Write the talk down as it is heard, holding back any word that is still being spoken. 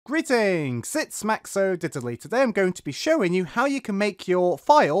Greetings, it's Maxo Diddly. Today I'm going to be showing you how you can make your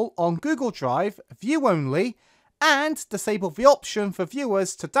file on Google Drive view only and disable the option for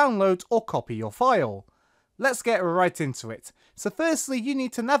viewers to download or copy your file. Let's get right into it. So firstly, you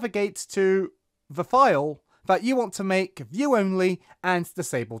need to navigate to the file that you want to make view only and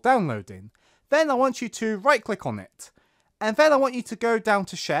disable downloading. Then I want you to right click on it. And then I want you to go down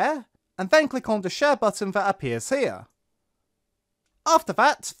to share and then click on the share button that appears here. After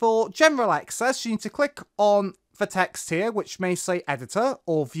that, for general access, you need to click on the text here, which may say editor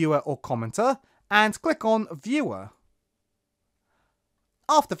or viewer or commenter, and click on viewer.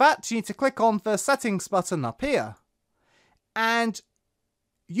 After that, you need to click on the settings button up here. And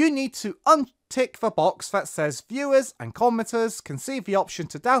you need to untick the box that says viewers and commenters can see the option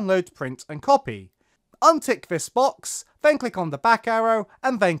to download, print and copy. Untick this box, then click on the back arrow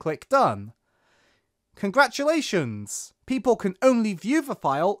and then click done. Congratulations! People can only view the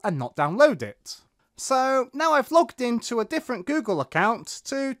file and not download it. So now I've logged into a different Google account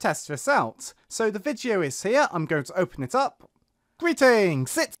to test this out. So the video is here, I'm going to open it up.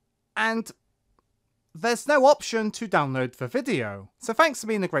 Greetings! And there's no option to download the video. So thanks for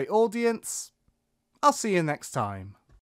being a great audience. I'll see you next time.